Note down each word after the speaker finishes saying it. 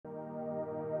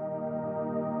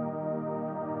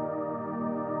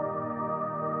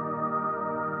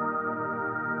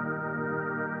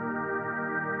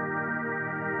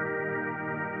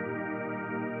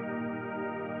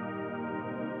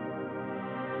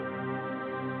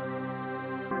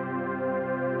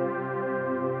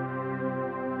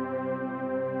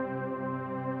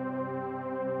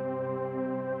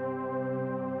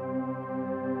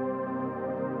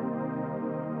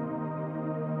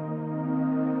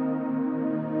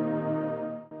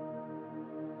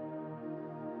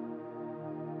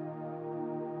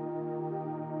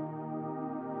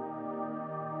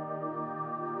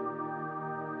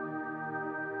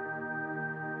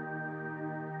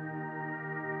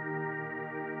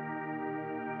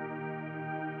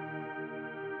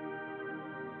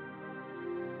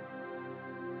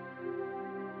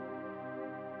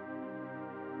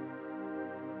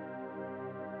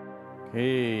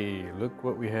Hey, look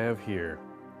what we have here.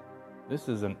 This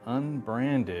is an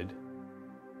unbranded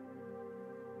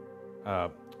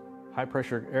high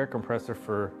pressure air compressor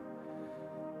for,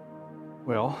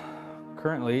 well,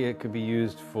 currently it could be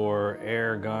used for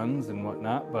air guns and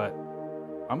whatnot, but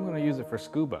I'm going to use it for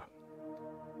scuba.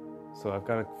 So I've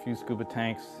got a few scuba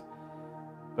tanks,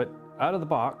 but out of the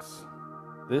box,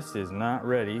 this is not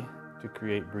ready to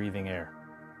create breathing air.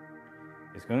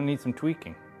 It's going to need some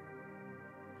tweaking.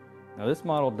 Now this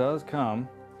model does come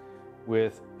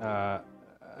with a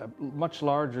much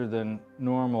larger than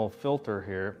normal filter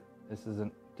here. This is a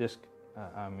disc,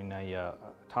 a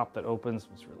top that opens.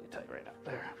 It's really tight right up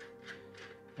there.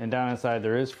 And down inside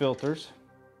there is filters.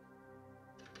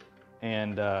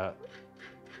 And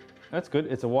that's good.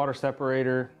 It's a water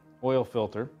separator oil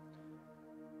filter.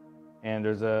 And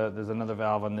there's another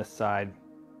valve on this side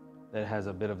that has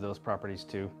a bit of those properties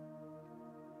too.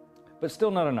 But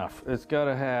still not enough. It's got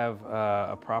to have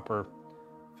a proper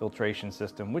filtration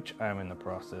system, which I'm in the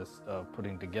process of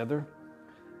putting together.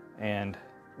 And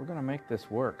we're going to make this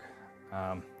work.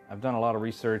 I've done a lot of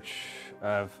research.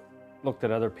 I've looked at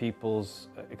other people's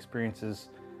experiences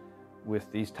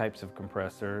with these types of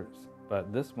compressors,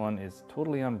 but this one is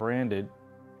totally unbranded,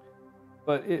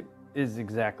 but it is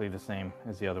exactly the same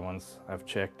as the other ones I've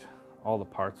checked. All the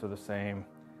parts are the same.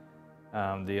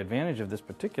 The advantage of this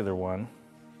particular one,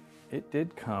 it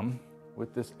did come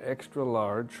with this extra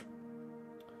large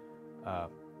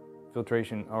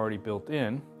filtration already built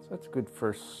in, so that's a good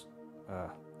first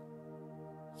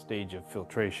stage of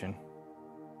filtration.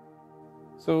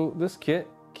 So this kit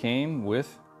came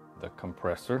with the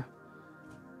compressor,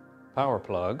 power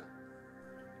plug,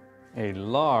 a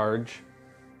large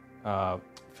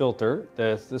filter.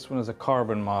 This one is a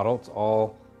carbon model. It's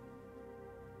all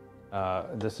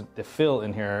the fill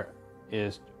in here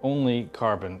is only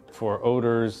carbon for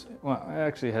odors. Well, it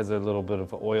actually has a little bit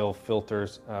of oil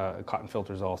filters, cotton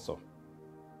filters also.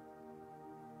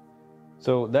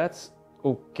 So that's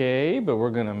okay, but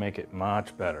we're gonna make it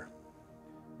much better.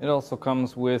 It also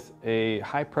comes with a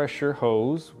high pressure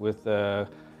hose with a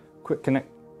quick connect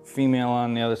female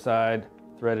on the other side,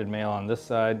 threaded male on this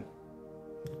side.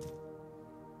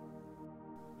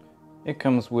 It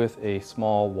comes with a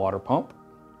small water pump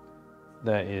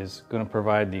that is going to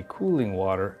provide the cooling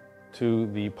water to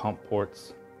the pump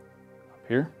ports up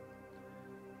here,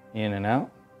 in and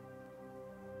out.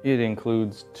 It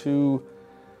includes 2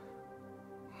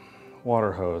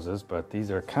 water hoses, but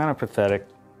these are kind of pathetic.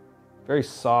 Very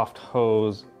soft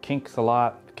hose, kinks a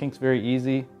lot, kinks very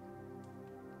easy.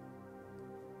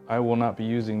 I will not be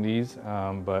using these,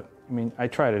 but I mean, I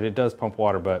tried it. It does pump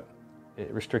water, but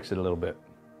it restricts it a little bit.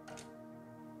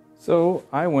 So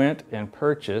I went and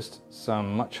purchased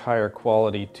some much higher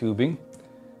quality tubing.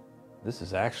 This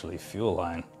is actually fuel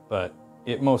line, but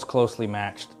it most closely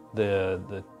matched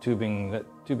the tubing. That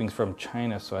tubing's from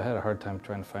China, so I had a hard time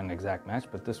trying to find an exact match,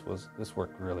 but this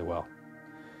worked really well.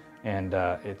 And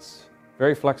it's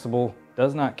very flexible,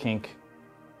 does not kink,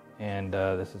 and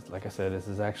this is, like I said, this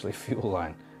is actually fuel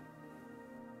line.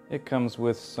 It comes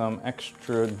with some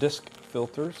extra disc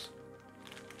filters.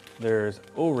 There's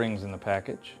O-rings in the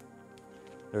package.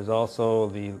 There's also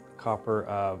the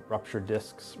copper rupture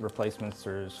discs replacements.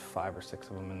 There's 5 or 6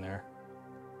 of them in there.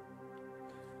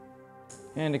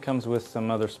 And it comes with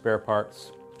some other spare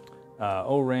parts.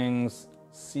 O-rings,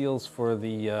 seals for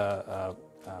the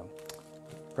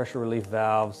pressure relief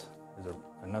valves. There's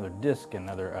another disc,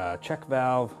 another check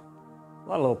valve. A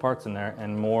lot of little parts in there,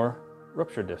 and more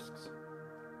rupture discs.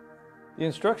 The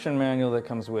instruction manual that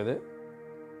comes with it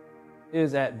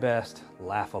is at best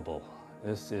laughable.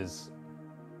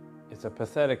 It's a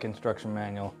pathetic instruction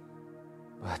manual,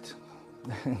 but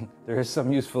there is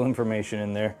some useful information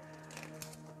in there.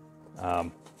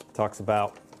 Talks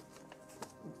about,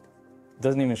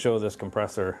 doesn't even show this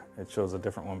compressor, it shows a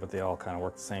different one, but they all kind of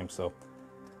work the same. So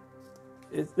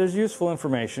there's useful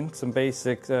information, some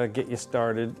basic get you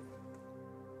started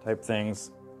type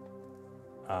things,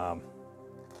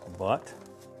 but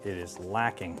it is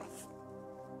lacking,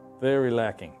 very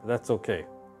lacking. That's okay,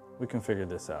 we can figure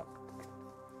this out.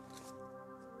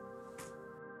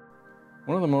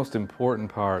 One of the most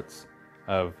important parts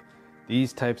of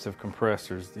these types of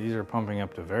compressors, these are pumping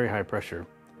up to very high pressure.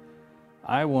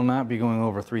 I will not be going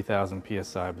over 3,000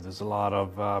 psi, but there's a lot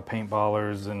of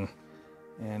paintballers and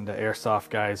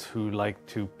airsoft guys who like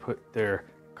to put their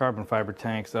carbon fiber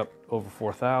tanks up over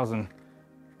 4,000.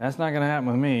 That's not going to happen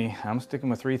with me. I'm sticking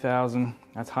with 3,000.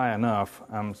 That's high enough.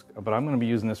 But I'm going to be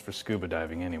using this for scuba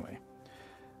diving anyway.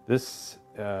 This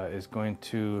is going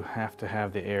to have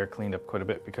the air cleaned up quite a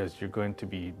bit because you're going to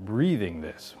be breathing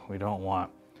this. We don't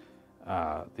want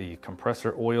The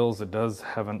compressor oils, it does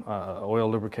have an oil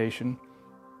lubrication.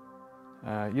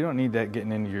 You don't need that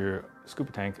getting into your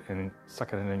scuba tank and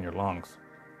sucking it in your lungs.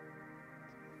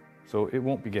 So it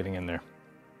won't be getting in there.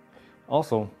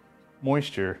 Also,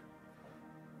 moisture.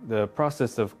 The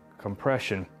process of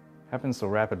compression happens so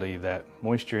rapidly that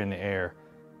moisture in the air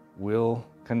will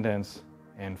condense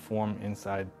and form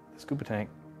inside the scuba tank.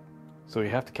 So you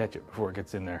have to catch it before it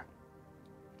gets in there.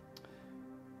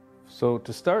 So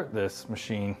to start this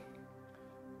machine,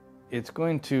 it's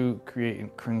going to create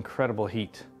incredible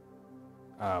heat.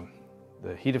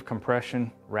 The heat of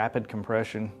compression, rapid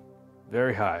compression,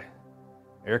 very high.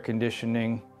 Air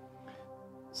conditioning,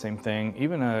 same thing.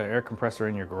 Even an air compressor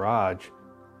in your garage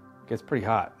gets pretty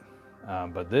hot.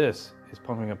 But this is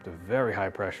pumping up to very high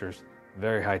pressures,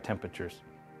 very high temperatures.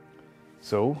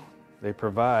 So they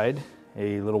provide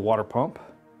a little water pump,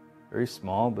 very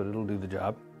small, but it'll do the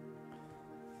job.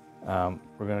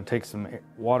 We're going to take some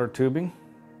water tubing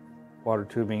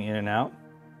in and out.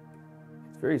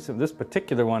 It's very simple. This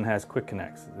particular one has quick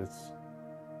connects. You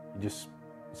just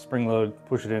spring load,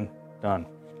 push it in, done.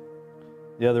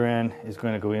 The other end is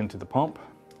going to go into the pump.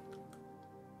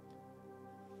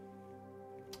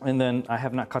 And then I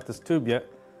have not cut this tube yet,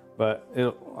 but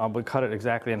I'll cut it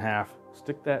exactly in half.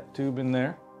 Stick that tube in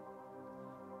there,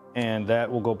 and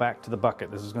that will go back to the bucket.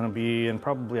 This is going to be in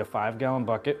probably a 5-gallon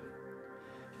bucket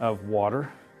of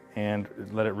water, and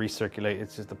let it recirculate.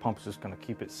 It's just the pump's just going to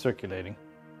keep it circulating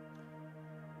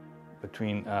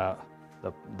between the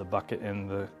bucket and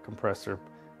the compressor.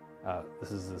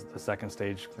 This is the second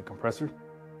stage, the compressor.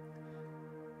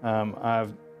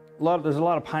 There's a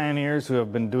lot of pioneers who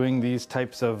have been doing these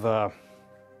types of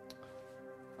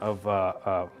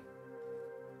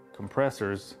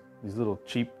compressors, these little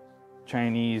cheap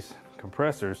Chinese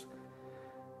compressors.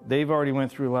 They've already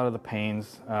went through a lot of the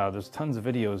pains. There's tons of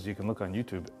videos you can look on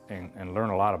YouTube and learn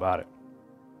a lot about it.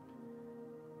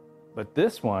 But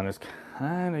this one is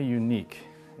kind of unique.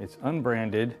 It's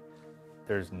unbranded.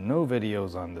 There's no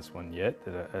videos on this one yet,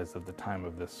 as of the time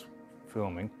of this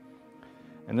filming.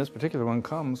 And this particular one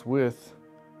comes with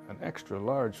an extra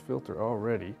large filter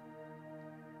already.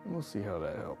 And we'll see how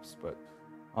that helps. But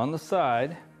on the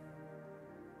side,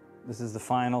 this is the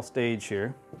final stage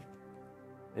here.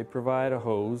 They provide a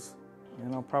hose,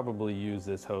 and I'll probably use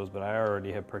this hose, but I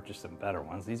already have purchased some better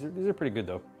ones. These are pretty good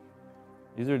though.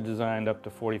 These are designed up to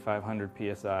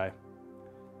 4,500 psi.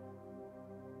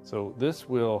 So this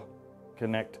will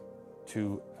connect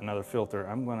to another filter.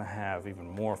 I'm going to have even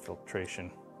more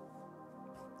filtration.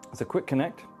 It's a quick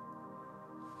connect,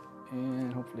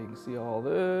 and hopefully you can see all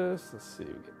this. Let's see,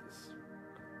 we get this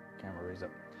camera raised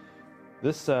up.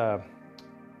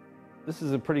 This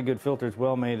is a pretty good filter. It's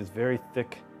well made. It's very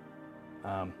thick.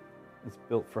 It's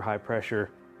built for high pressure,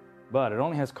 but it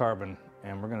only has carbon,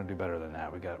 and we're going to do better than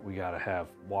that. We got to have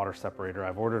water separator.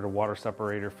 I've ordered a water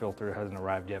separator filter. It hasn't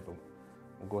arrived yet, but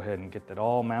we'll go ahead and get that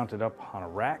all mounted up on a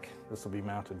rack. This will be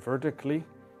mounted vertically,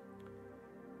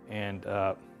 and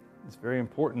it's very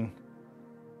important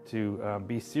to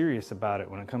be serious about it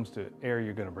when it comes to air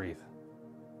you're going to breathe.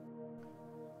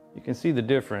 You can see the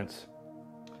difference.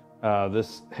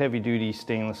 This heavy-duty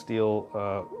stainless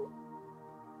steel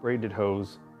braided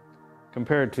hose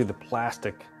compared to the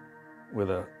plastic with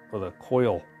a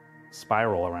coil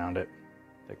spiral around it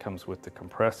that comes with the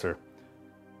compressor.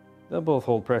 They'll both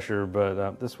hold pressure,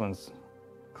 but this one's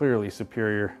clearly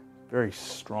superior, very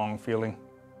strong feeling.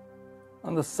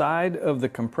 On the side of the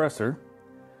compressor,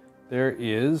 there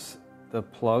is the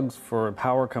plugs for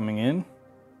power coming in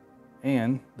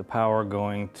and the power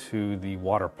going to the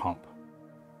water pump.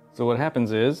 So what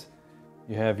happens is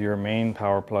you have your main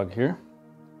power plug here,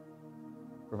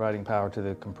 providing power to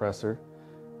the compressor,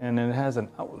 and then it has an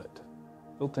outlet,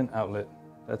 built-in outlet,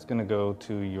 that's going to go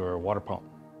to your water pump,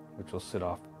 which will sit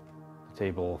off the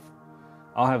table.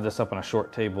 I'll have this up on a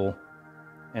short table,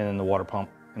 and then the water pump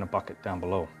in a bucket down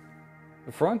below.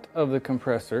 The front of the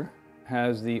compressor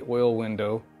has the oil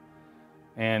window,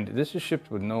 and this is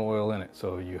shipped with no oil in it,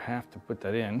 so you have to put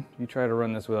that in. You try to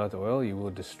run this without the oil, you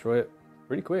will destroy it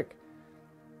pretty quick.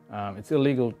 It's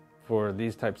illegal for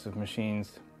these types of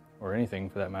machines, or anything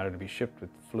for that matter, to be shipped with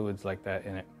fluids like that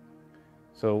in it.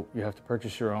 So you have to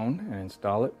purchase your own and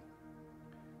install it.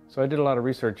 So I did a lot of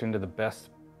research into the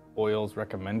best oils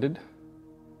recommended,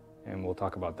 and we'll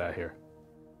talk about that here.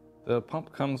 The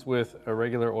pump comes with a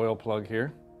regular oil plug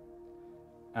here.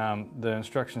 The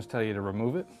instructions tell you to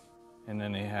remove it, and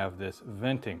then they have this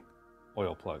venting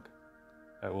oil plug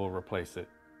that will replace it.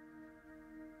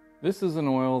 This is an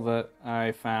oil that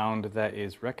I found that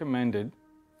is recommended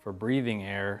for breathing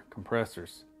air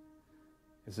compressors.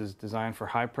 This is designed for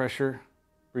high pressure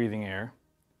breathing air,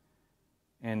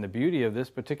 And the beauty of this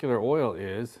particular oil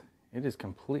is it is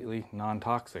completely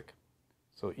non-toxic.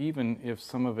 So even if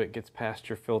some of it gets past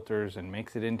your filters and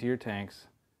makes it into your tanks,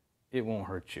 it won't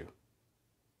hurt you.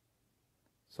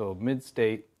 So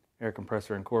Mid-State Air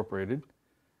Compressor Incorporated.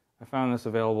 I found this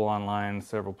available online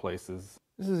several places.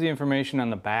 This is the information on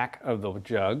the back of the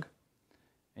jug.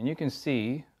 And you can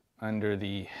see under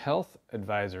the health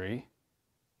advisory,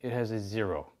 it has a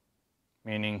 0,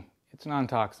 meaning it's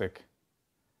non-toxic.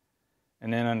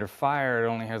 And then under fire, it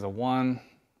only has a 1.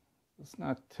 It's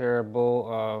not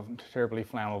terribly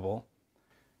flammable.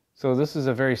 So this is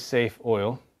a very safe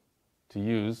oil to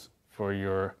use for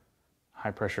your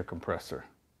high pressure compressor.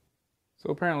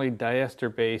 So apparently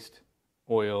diester-based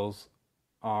oils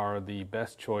are the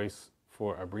best choice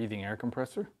for a breathing air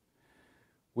compressor.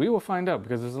 We will find out,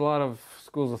 because there's a lot of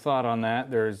schools of thought on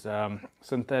that. There's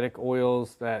synthetic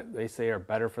oils that they say are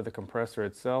better for the compressor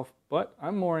itself, but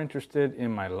I'm more interested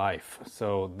in my life.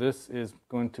 So this is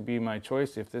going to be my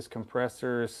choice. If this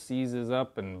compressor seizes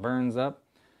up and burns up,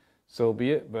 so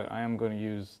be it, but I am going to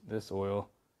use this oil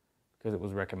because it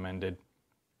was recommended,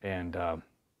 and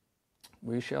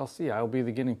we shall see. I'll be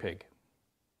the guinea pig.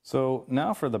 So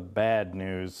now for the bad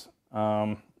news.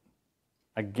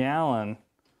 A gallon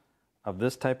of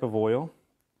this type of oil,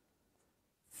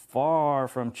 far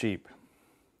from cheap.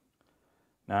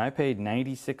 Now I paid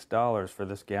 $96 for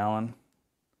this gallon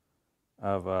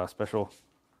of special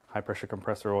high pressure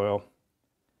compressor oil,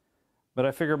 but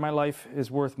I figured my life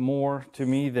is worth more to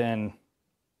me than,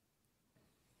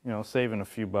 you know, saving a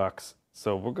few bucks.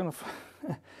 So we're gonna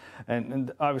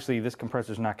and obviously this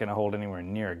compressor is not going to hold anywhere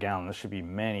near a gallon. This should be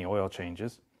many oil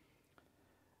changes,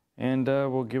 and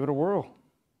we'll give it a whirl.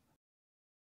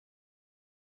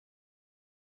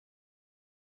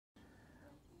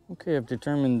 Okay, I've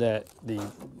determined that the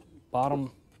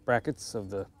bottom brackets of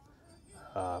the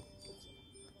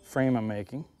frame I'm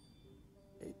making,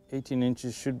 18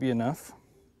 inches should be enough.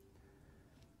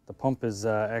 The pump is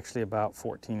actually about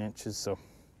 14 inches, so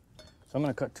I'm going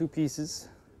to cut 2 pieces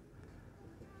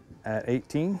at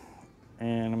 18,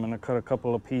 and I'm going to cut a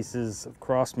couple of pieces of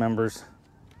cross members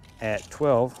at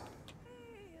 12.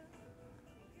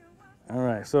 All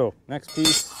right, so next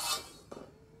piece.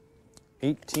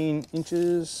 18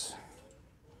 inches.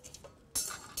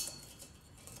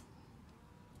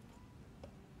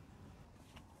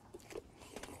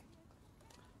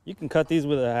 You can cut these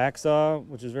with a hacksaw,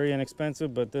 which is very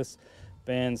inexpensive, but this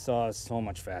band saw is so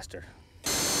much faster.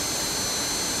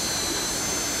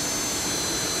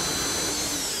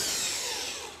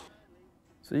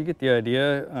 So you get the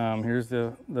idea. Here's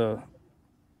the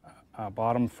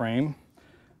bottom frame.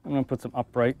 I'm going to put some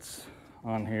uprights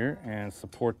on here and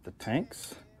support the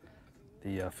tanks,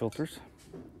 the filters.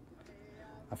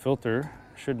 A filter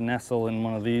should nestle in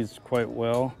one of these quite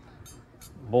well.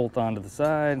 Bolt onto the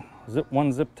side,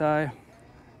 one zip tie,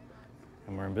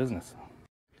 and we're in business.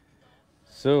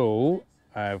 So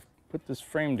I've put this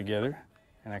frame together,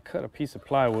 and I cut a piece of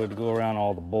plywood to go around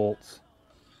all the bolts.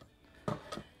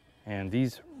 And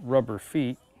these rubber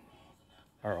feet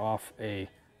are off a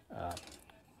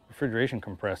refrigeration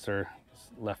compressor,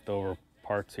 leftover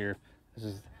parts here. This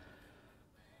is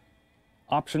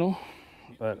optional,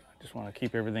 but I just want to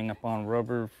keep everything up on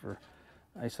rubber for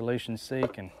isolation's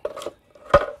sake and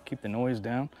keep the noise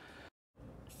down.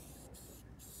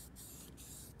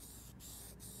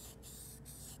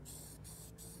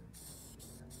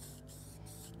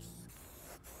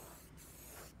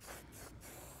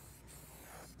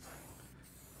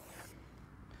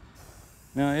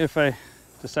 Now if I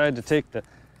decide to take the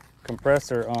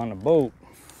compressor on a boat,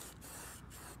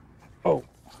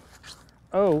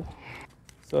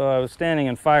 so I was standing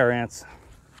in fire ants.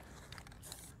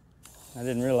 I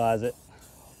didn't realize it.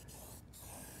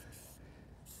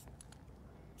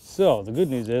 So the good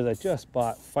news is I just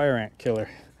bought fire ant killer,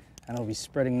 and I'll be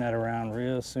spreading that around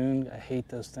real soon. I hate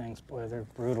those things, boy, they're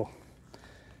brutal.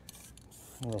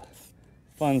 Little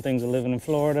fun things of living in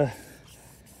Florida.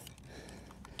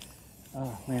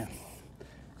 Oh man,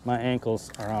 my ankles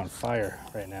are on fire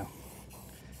right now.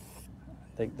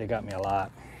 They got me a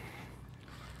lot,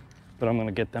 but I'm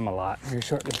gonna get them a lot here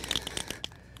shortly.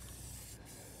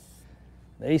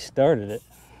 They started it,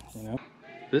 you know.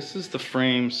 This is the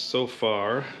frame so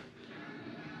far.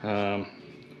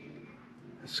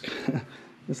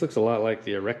 This looks a lot like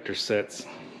the erector sets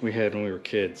we had when we were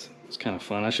kids. It's kind of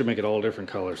fun. I should make it all different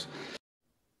colors.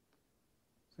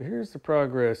 So here's the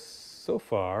progress so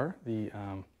far. The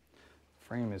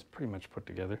frame is pretty much put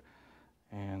together,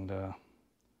 and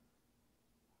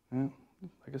well,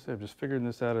 like I said, I'm just figuring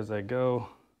this out as I go.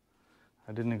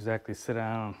 I didn't exactly sit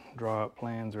down and draw out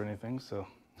plans or anything, so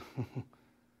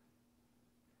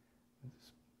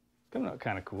it's coming out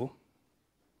kind of cool.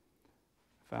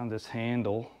 Found this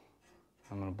handle.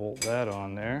 I'm going to bolt that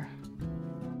on there.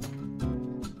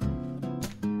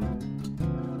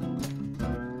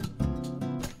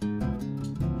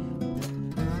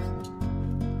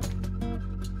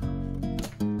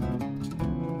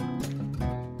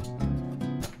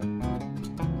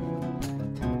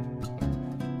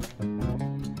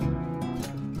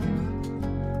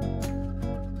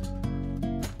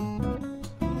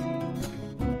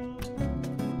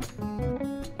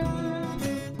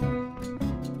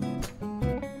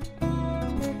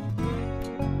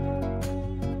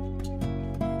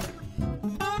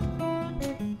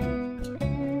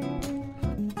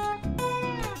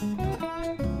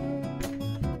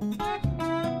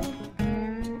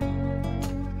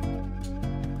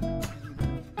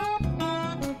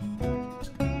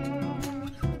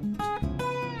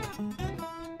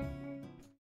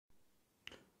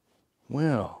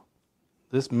 Well,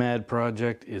 this mad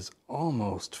project is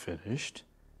almost finished.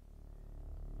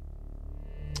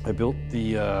 I built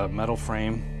the metal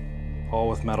frame, all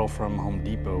with metal from Home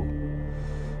Depot.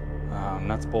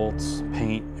 Nuts, bolts,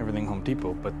 paint, everything Home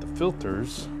Depot. But the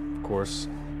filters, of course,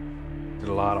 did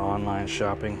a lot of online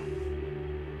shopping.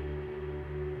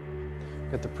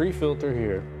 Got the pre-filter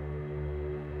here.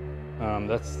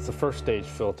 That's the first stage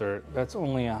filter. That's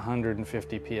only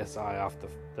 150 psi off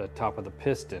the top of the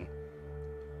piston.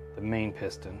 The main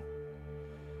piston.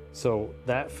 So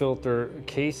that filter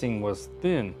casing was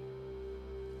thin,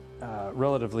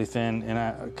 relatively thin,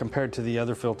 and compared to the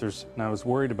other filters, and I was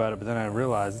worried about it, but then I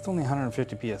realized it's only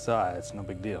 150 psi. It's no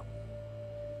big deal.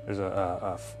 There's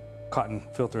a cotton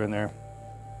filter in there.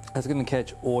 That's going to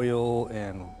catch oil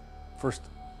and first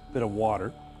bit of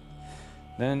water.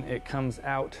 Then it comes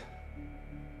out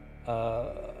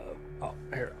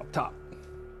here up top.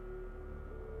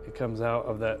 It comes out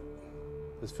of this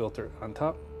filter on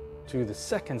top to the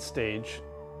second stage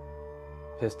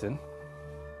piston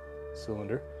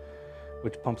cylinder,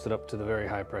 which pumps it up to the very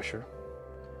high pressure.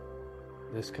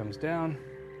 This comes down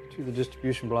to the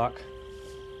distribution block,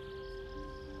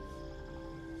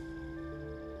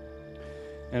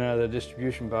 and out of the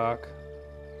distribution block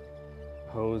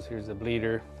hose, here's the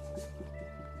bleeder,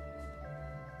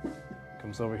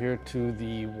 comes over here to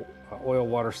the oil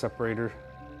water separator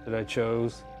that I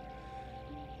chose.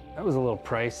 That was a little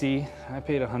pricey. I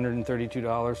paid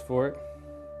 $132 for it.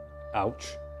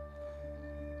 Ouch.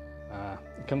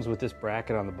 It comes with this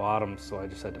bracket on the bottom, so I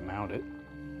just had to mount it.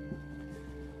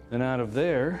 Then out of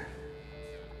there,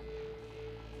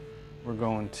 we're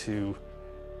going to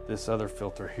this other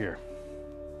filter here.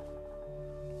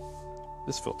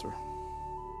 This filter.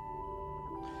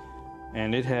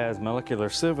 And it has molecular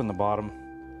sieve on the bottom.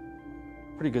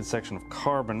 Pretty good section of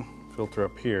carbon filter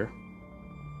up here.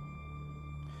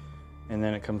 And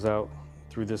then it comes out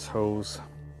through this hose.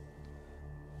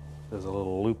 There's a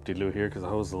little loop-de-loo here because the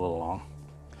hose is a little long.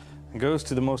 It goes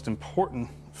to the most important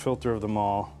filter of them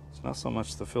all. It's not so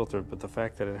much the filter, but the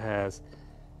fact that it has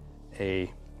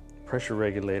a pressure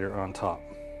regulator on top.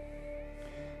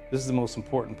 This is the most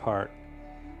important part.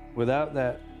 Without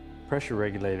that pressure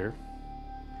regulator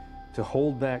to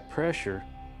hold back pressure,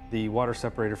 the water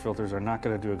separator filters are not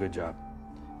going to do a good job.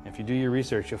 If you do your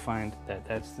research, you'll find that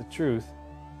that's the truth.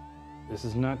 This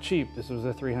is not cheap. This was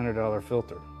a $300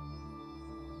 filter.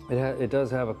 It does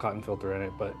have a cotton filter in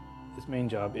it, but its main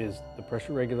job is the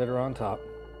pressure regulator on top,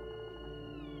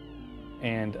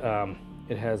 and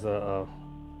it has a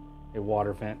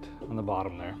water vent on the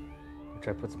bottom there, which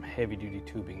I put some heavy-duty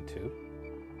tubing to.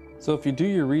 So if you do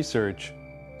your research,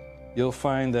 you'll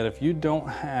find that if you don't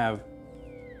have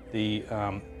the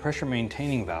pressure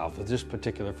maintaining valve, this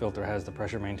particular filter has the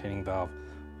pressure maintaining valve,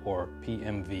 or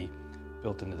PMV,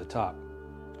 built into the top.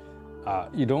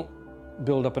 You don't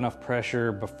build up enough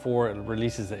pressure before it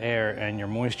releases the air, and your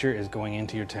moisture is going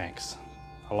into your tanks.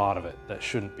 A lot of it that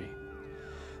shouldn't be.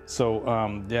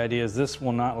 So the idea is this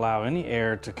will not allow any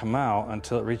air to come out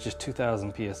until it reaches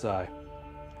 2000 psi.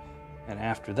 And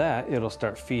after that, it'll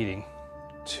start feeding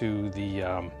to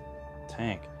the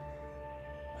tank.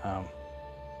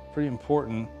 Pretty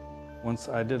important. Once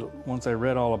I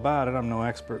read all about it, I'm no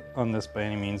expert on this by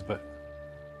any means, but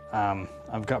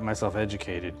I've got myself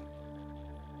educated.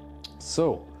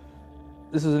 So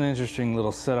this is an interesting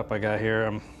little setup I got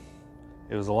here.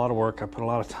 It was a lot of work. I put a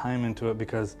lot of time into it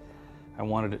because I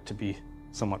wanted it to be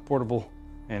somewhat portable,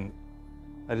 and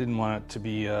I didn't want it to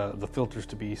be the filters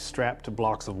to be strapped to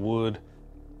blocks of wood.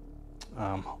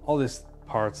 All these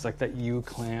parts, like that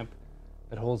U-clamp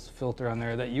that holds the filter on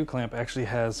there, that U-clamp actually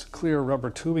has clear rubber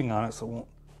tubing on it so it won't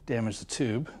damage the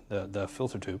tube, the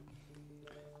filter tube.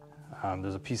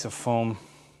 There's a piece of foam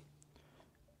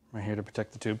right here to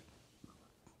protect the tube.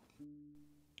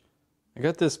 I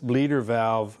got this bleeder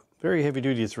valve, very heavy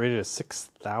duty. It's rated at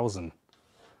 6,000.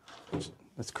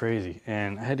 That's crazy.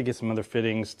 And I had to get some other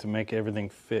fittings to make everything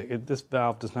fit. This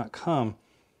valve does not come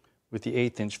with the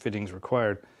 1/8 inch fittings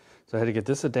required. So I had to get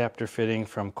this adapter fitting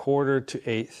from 1/4 to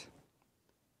 1/8,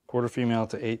 1/4 female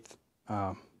to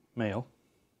 1/8 male.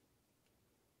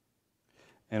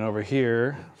 And over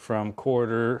here from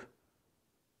 1/4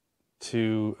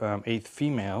 to 1/8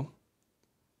 female.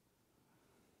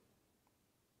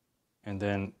 And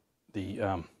then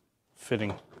the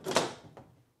fitting,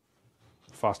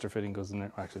 Foster fitting goes in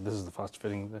there. Actually, this is the Foster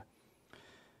fitting there.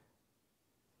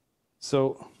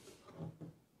 So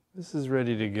this is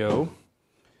ready to go.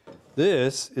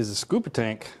 This is a scuba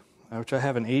tank, which I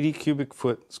have an 80 cubic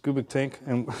foot scuba tank,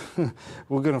 and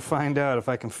we're going to find out if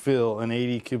I can fill an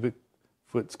 80 cubic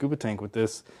foot scuba tank with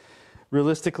this.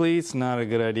 Realistically, it's not a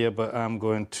good idea, but I'm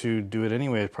going to do it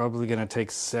anyway. It's probably going to take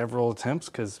several attempts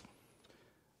because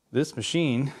this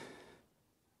machine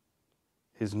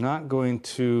is not going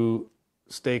to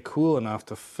stay cool enough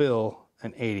to fill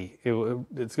an 80.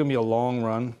 It's going to be a long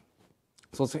run,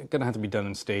 so it's going to have to be done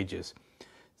in stages.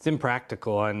 It's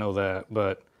impractical, I know that,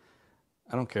 but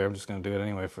I don't care. I'm just going to do it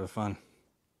anyway for the fun.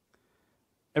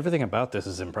 Everything about this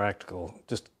is impractical.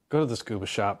 Just go to the scuba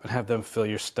shop and have them fill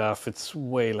your stuff. It's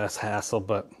way less hassle,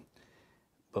 but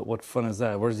what fun is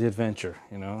that? Where's the adventure,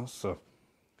 you know? So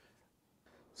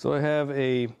I have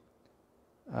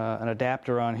an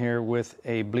adapter on here with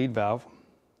a bleed valve.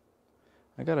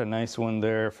 I got a nice one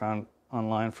there, found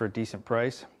online for a decent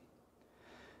price.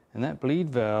 And that bleed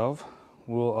valve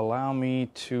will allow me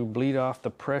to bleed off the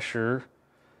pressure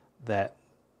that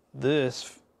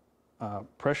this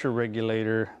pressure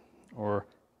regulator or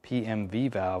PMV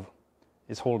valve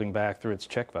is holding back through its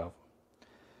check valve.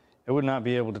 It would not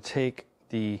be able to take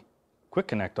the quick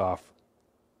connect off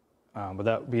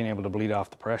without being able to bleed off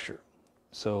the pressure.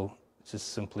 So it's just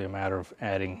simply a matter of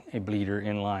adding a bleeder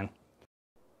in line.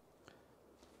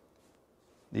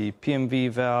 The PMV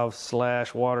valve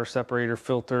 / water separator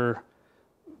filter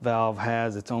valve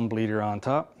has its own bleeder on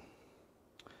top,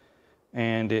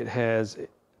 and it has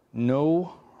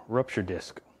no rupture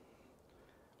disc,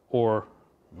 or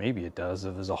maybe it does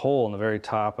if there's a hole in the very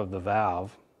top of the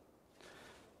valve.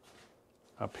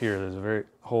 Up here there's a very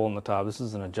hole in the top. This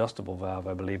is an adjustable valve,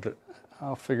 I believe, but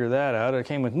I'll figure that out. It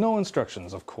came with no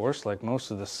instructions, of course, like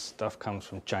most of this stuff comes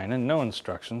from China, no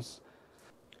instructions.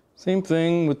 Same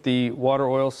thing with the water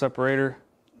oil separator.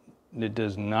 It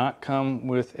does not come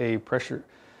with a pressure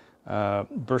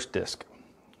burst disc.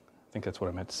 I think that's what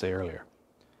I meant to say earlier.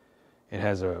 It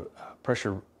has a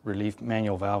pressure relief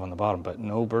manual valve on the bottom, but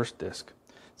no burst disc.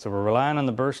 So we're relying on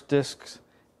the burst discs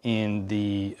in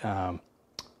the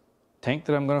tank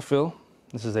that I'm going to fill.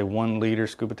 This is a 1 liter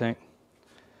scuba tank.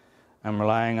 I'm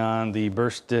relying on the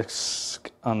burst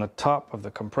disc on the top of the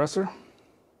compressor.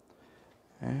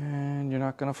 And you're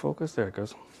not going to focus. There it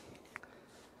goes.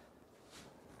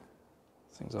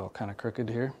 This thing's all kind of crooked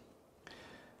here.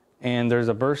 And there's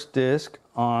a burst disc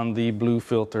on the blue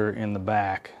filter in the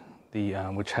back,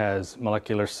 which has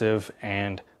molecular sieve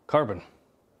and carbon.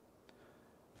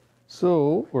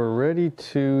 So we're ready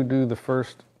to do the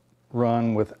first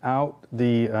run without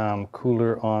the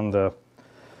cooler on the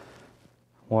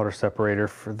water separator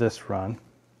for this run.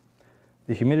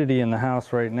 The humidity in the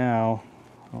house right now,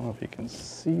 I don't know if you can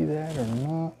see that or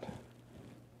not,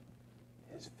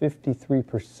 is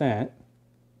 53%.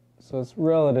 So it's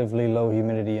relatively low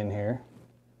humidity in here.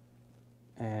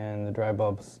 And the dry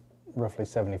bulb's roughly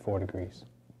 74 degrees.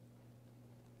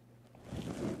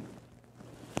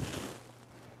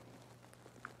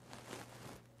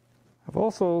 I've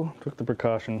also took the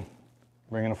precaution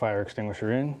bringing a fire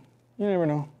extinguisher in. You never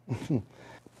know.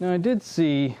 Now I did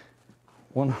see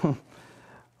one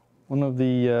of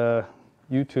the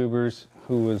YouTubers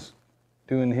who was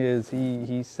doing his,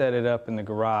 he set it up in the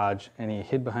garage and he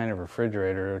hid behind a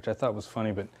refrigerator, which I thought was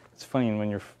funny, but it's funny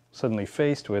when you're suddenly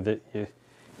faced with it,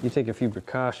 you take a few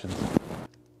precautions.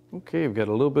 Okay, we've got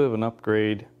a little bit of an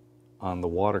upgrade on the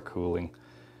water cooling.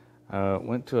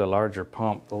 Went to a larger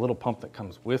pump. The little pump that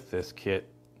comes with this kit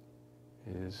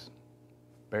is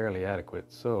barely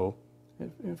adequate, so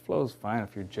it flows fine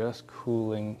if you're just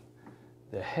cooling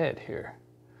the head here.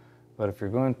 But if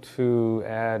you're going to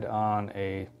add on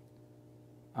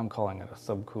I'm calling it a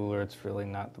subcooler, it's really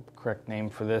not the correct name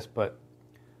for this, but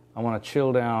I want to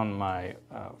chill down my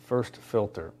first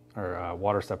filter, or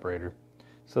water separator,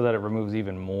 so that it removes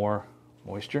even more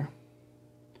moisture.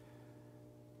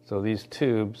 So these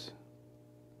tubes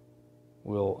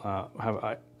will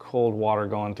have cold water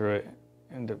going through it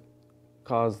and to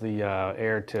cause the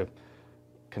air to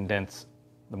condense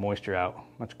the moisture out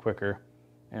much quicker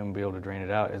and be able to drain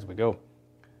it out as we go.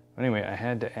 Anyway, I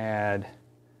had to add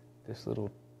this little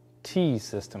T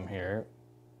system here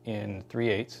in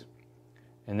 3/8,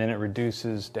 and then it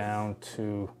reduces down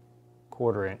to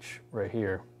 1/4 inch right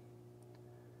here.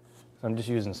 So I'm just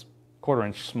using 1/4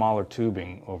 inch smaller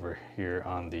tubing over here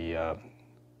on the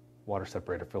water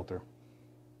separator filter.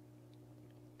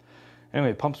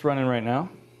 Anyway, the pump's running right now.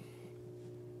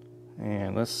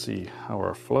 And let's see how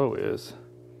our flow is.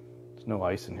 There's no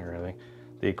ice in here really.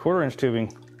 The 1/4 inch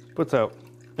tubing puts out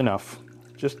enough,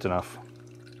 just enough.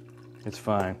 It's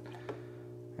fine.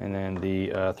 And then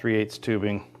the 3/8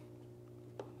 tubing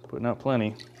is putting out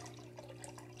plenty.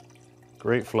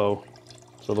 Great flow.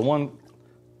 So the one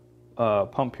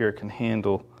pump here can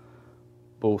handle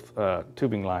both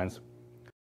tubing lines.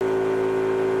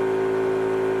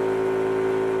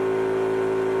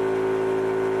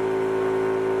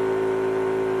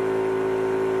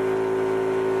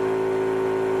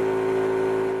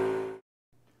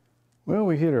 Well,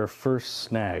 we hit our first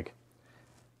snag.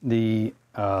 The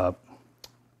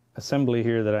assembly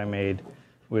here that I made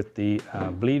with the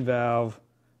bleed valve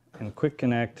and quick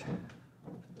connect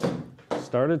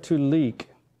started to leak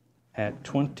at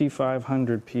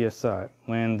 2,500 psi.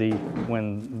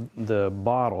 When the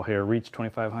bottle here reached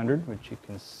 2,500, which you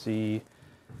can see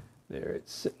there,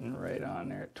 it's sitting right on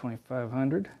there at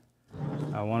 2,500.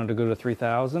 I wanted to go to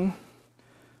 3,000,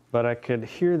 but I could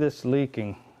hear this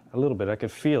leaking a little bit. I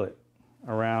could feel it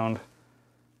around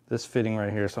this fitting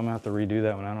right here, so I'm gonna have to redo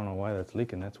that one. I don't know why that's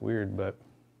leaking. That's weird, but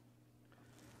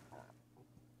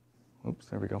oops,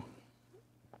 there we go.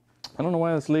 I don't know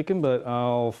why that's leaking, but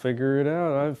I'll figure it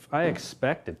out. I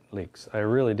expected leaks. I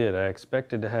really did. I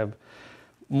expected to have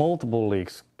multiple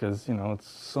leaks because, you know, it's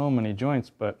so many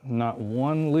joints, but not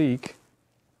one leak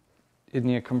in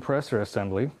the compressor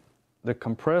assembly. The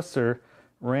compressor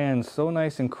ran so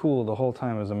nice and cool the whole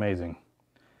time. It was amazing.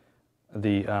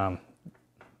 The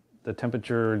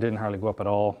temperature didn't hardly go up at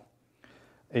all.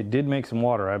 It did make some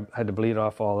water. I had to bleed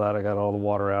off all that. I got all the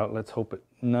water out. Let's hope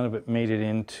none of it made it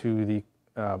into the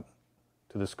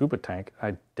Scuba tank.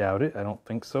 I doubt it. I don't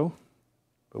think so.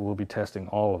 But we'll be testing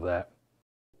all of that.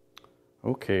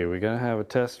 Okay, we're gonna have a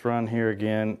test run here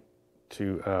again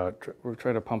to we're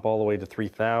trying to pump all the way to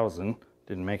 3,000.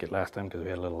 Didn't make it last time because we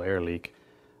had a little air leak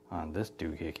on this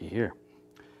doohickey here.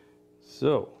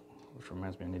 So, which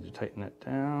reminds me I need to tighten that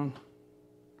down.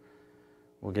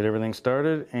 We'll get everything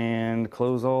started and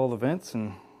close all the vents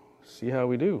and see how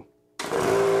we do.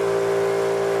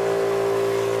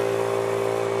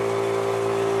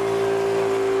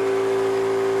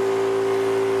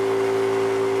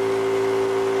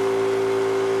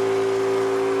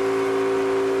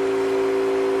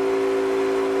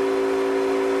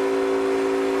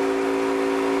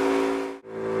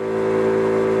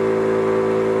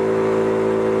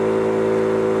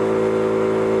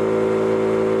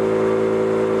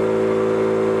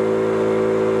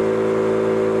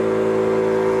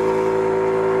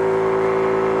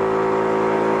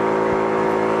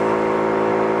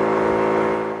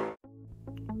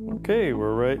 Okay,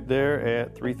 we're right there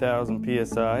at 3,000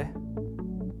 psi.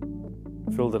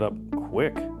 Filled it up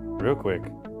quick, real quick.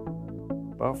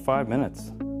 About 5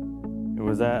 minutes. It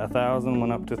was at 1,000,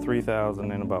 went up to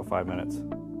 3,000 in about 5 minutes.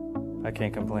 I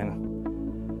can't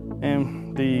complain.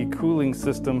 And the cooling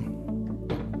system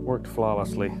worked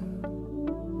flawlessly. I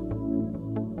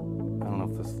don't know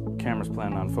if this camera's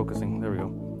planning on focusing. There we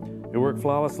go. It worked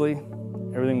flawlessly.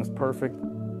 Everything was perfect.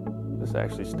 This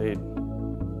actually stayed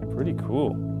pretty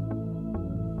cool.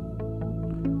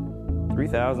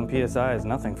 3,000 psi is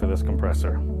nothing for this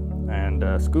compressor. And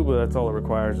Scuba, that's all it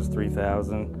requires is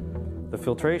 3,000. The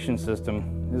filtration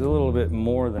system is a little bit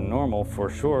more than normal for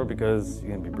sure because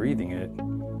you're gonna be breathing it.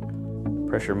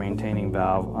 Pressure maintaining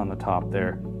valve on the top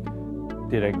there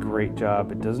did a great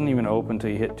job. It doesn't even open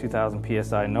until you hit 2,000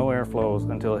 psi. No air flows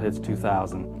until it hits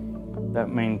 2,000. That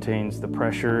maintains the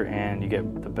pressure and you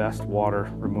get the best water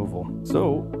removal.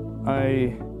 So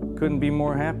I couldn't be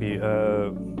more happy.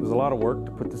 It was a lot of work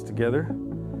to put this together,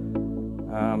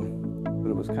 but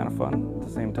it was kind of fun at the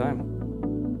same time.